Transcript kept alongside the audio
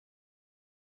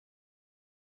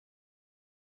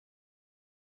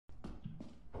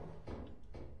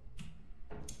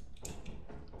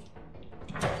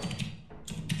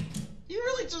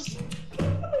like just...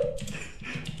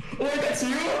 Wait, that's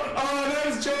you? Oh, that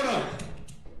was Jonah! Are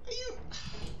you...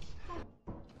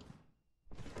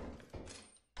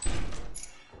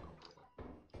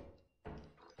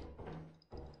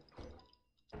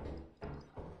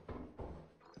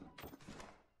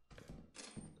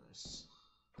 Nice.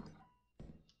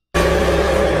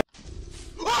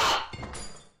 Ah!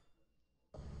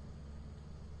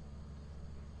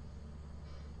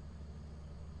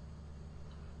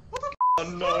 What the f*** Oh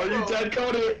no, are you dead,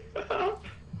 Cody?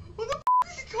 Where the f***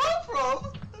 did he come from?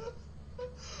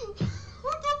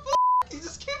 What the f***? He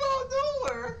just came out of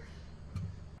nowhere!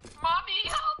 Mommy,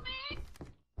 help me!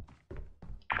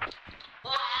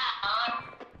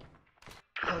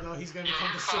 Oh no, he's gonna become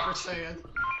the Super Saiyan.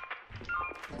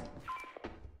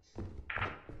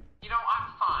 You know,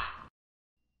 I'm fine.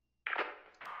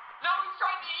 No, he's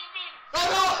trying to eat me! Oh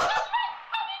no!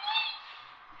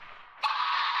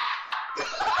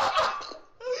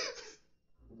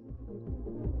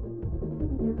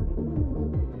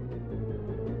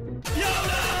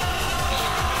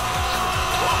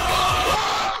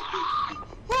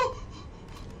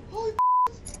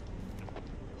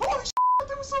 Holy shit,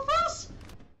 that was so fast!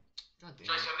 God damn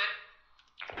Should I it. send it?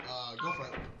 Go for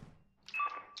it.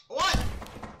 What?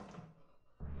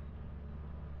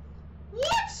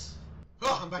 What?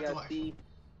 Oh, I'm back to life.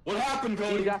 What happened,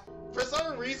 Cody? For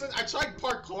some reason, I tried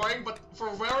parkouring, but for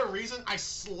whatever reason, I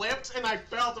slipped and I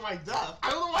fell to my death.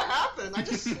 I don't know what happened. I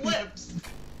just slipped.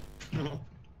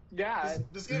 Yeah.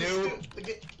 This game is Noob.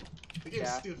 stupid. The game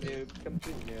is stupid. Noob.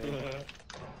 Complete noob.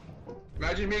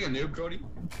 Imagine being a noob, Cody.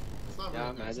 It's not Yeah,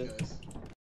 really nice, imagine. guys.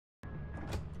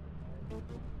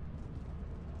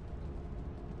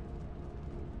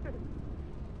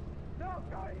 No,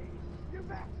 Cody! You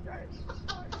bastard!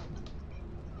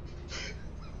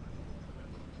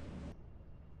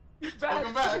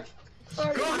 Welcome back.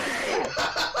 Cody!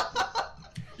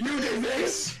 You did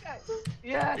this!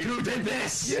 Yes! You did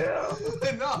this! No,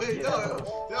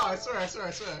 I swear.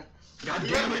 God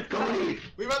damn it, Cody!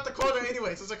 We met the quota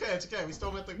anyways. It's okay. We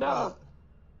still met the quota. No.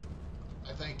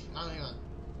 I think. Hang on.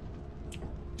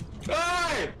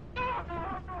 Hey!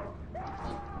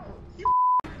 You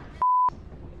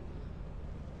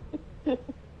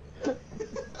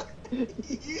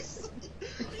such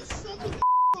an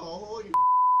asshole.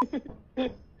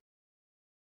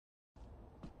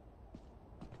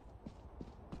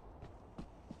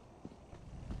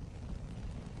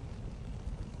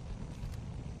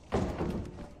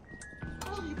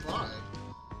 How do you buy?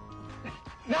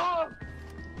 No!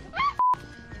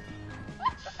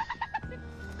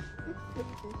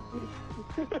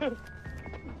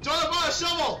 Jonah, buy a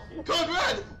shovel! Code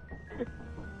red!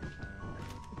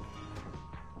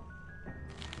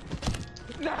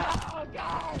 No!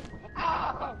 God!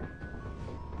 Oh!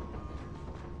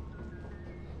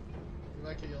 You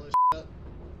might get yellow shit.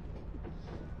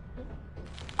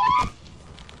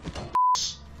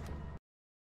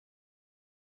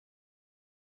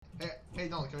 Hey,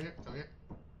 Nolan, come here.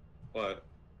 What?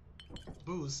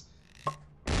 Booze.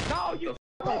 No, you.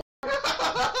 What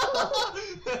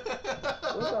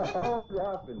the hell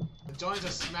happened? Jonah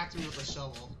just smacked me with a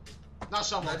shovel. Not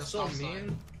shovel, That's the so stop sign.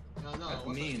 mean. No, That's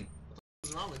what mean.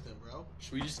 What's wrong with him, bro?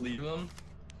 Should we just leave him?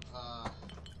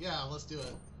 Yeah, let's do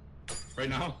it. Right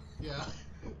now? Yeah.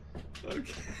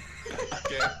 Okay.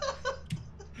 Okay.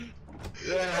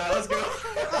 Yeah, let's go.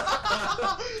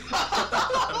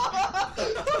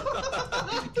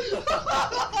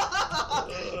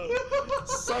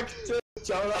 Suck it,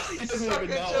 Jonah. He doesn't Suck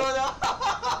even it, know. Jonah.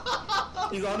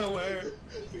 He's unaware.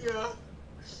 Yeah.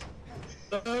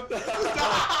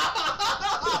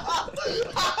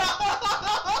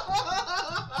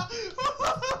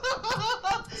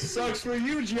 Sucks for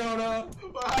you, Jonah.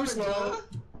 What happened, Too slow.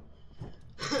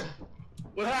 Jonah?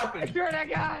 What happened? I swear to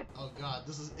God! Oh God,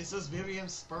 is this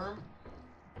Vivian's sperm?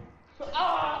 Oh,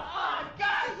 God!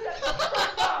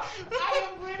 I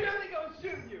am literally gonna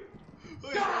shoot you!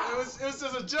 It was just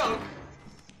a joke.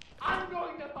 I'm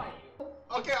going to fight you!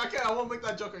 Okay, I won't make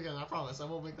that joke again. I promise. I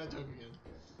won't make that joke again.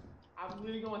 I'm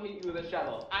literally gonna hit you with a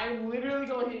shovel. I'm literally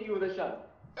gonna hit you with a shovel.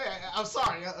 Hey, I'm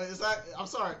sorry. I'm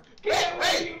sorry. Get away,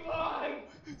 Hey! you boy!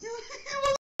 You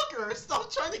motherfucker! Stop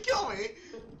trying to kill me!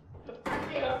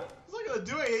 Yeah. It's not gonna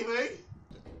do anything.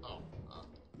 Oh,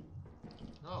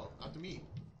 no, after me.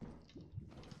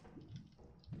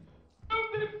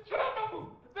 There's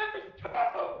two! There's two!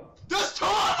 There's two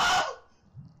of them!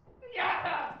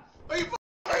 Yeah! Are you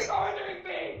You're cornering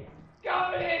me!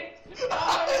 Cody!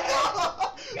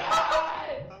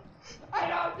 God! I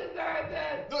don't deserve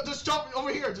this! No, just jump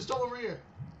over here. Just jump over here.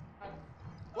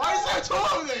 Why is there two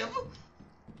of them?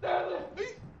 They're the...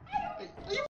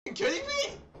 Are you f***ing kidding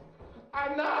me?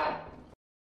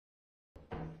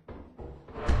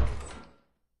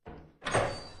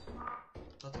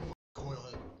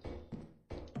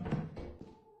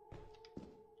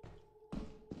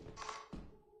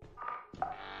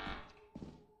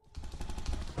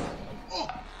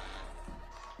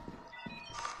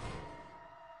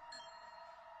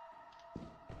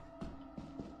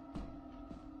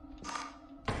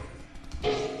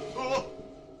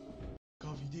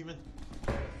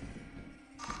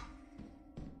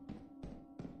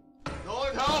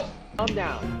 Calm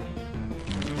down.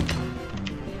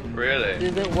 Really?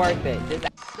 This isn't worth it. This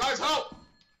Guys, help!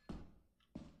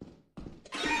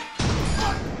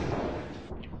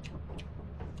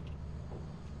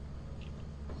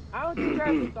 I don't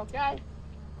deserve this, okay?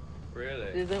 Really?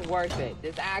 This isn't worth it.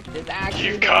 This actually You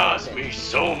isn't caused worth me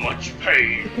so much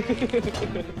pain.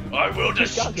 I will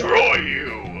destroy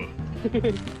you.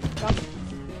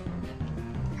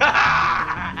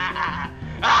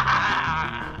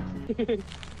 it.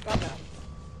 Calm down.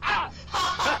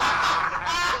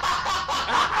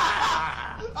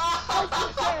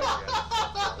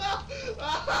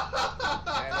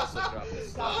 And also drop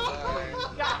this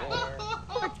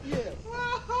Fuck you.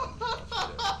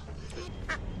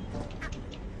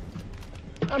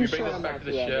 I'm You sure bring us I'm back not to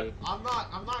the too ship. heavy. I'm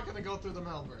not gonna go through the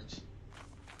metal bridge.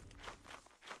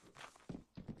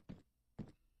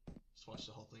 Just watch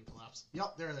the whole thing collapse.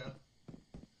 Yup, there they are.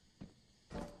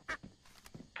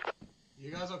 You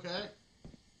guys okay?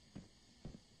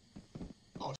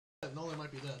 Oh shit, Nolan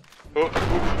might be dead.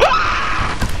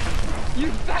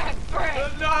 You fat prick!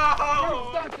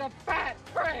 No! You're such a fat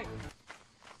prick!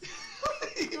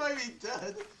 He might be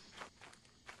dead.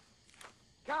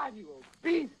 God, you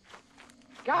obese!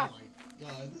 God, Oh my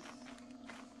god.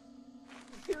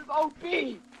 he was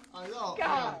obese! I know.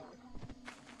 God!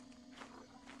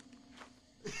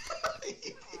 You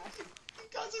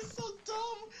guys are so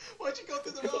dumb. Why'd you go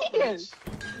through the metal He bridge? is!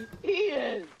 He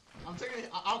is! I'm taking.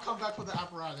 I'll come back for the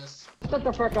apparatus. Shut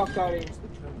the fuck up, Cody.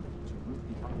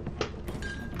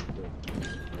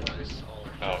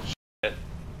 Oh shit.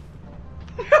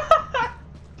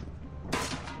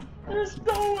 There's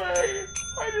no way!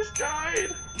 I just died!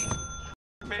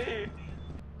 Me!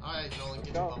 Alright, Nolan,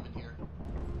 get your bum in here.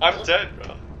 I'm dead,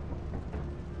 bro.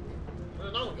 Where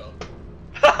did Nolan go?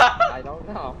 I don't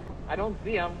know. I don't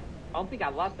see him. I don't think I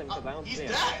lost him because I don't He's see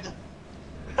him. dead!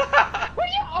 What are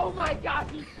you? Oh my god,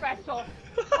 he's special!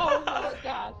 Oh my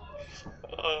god!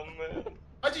 Oh man.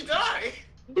 How'd you die?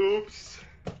 Oops.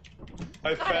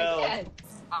 I God, fell. I'm dead.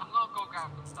 I'm gonna go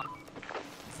grab some stuff.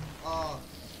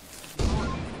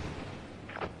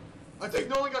 I think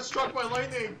Nolan got struck by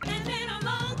lightning. And then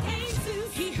along came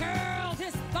Zeus. He hurled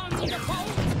his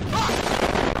thunderbolt.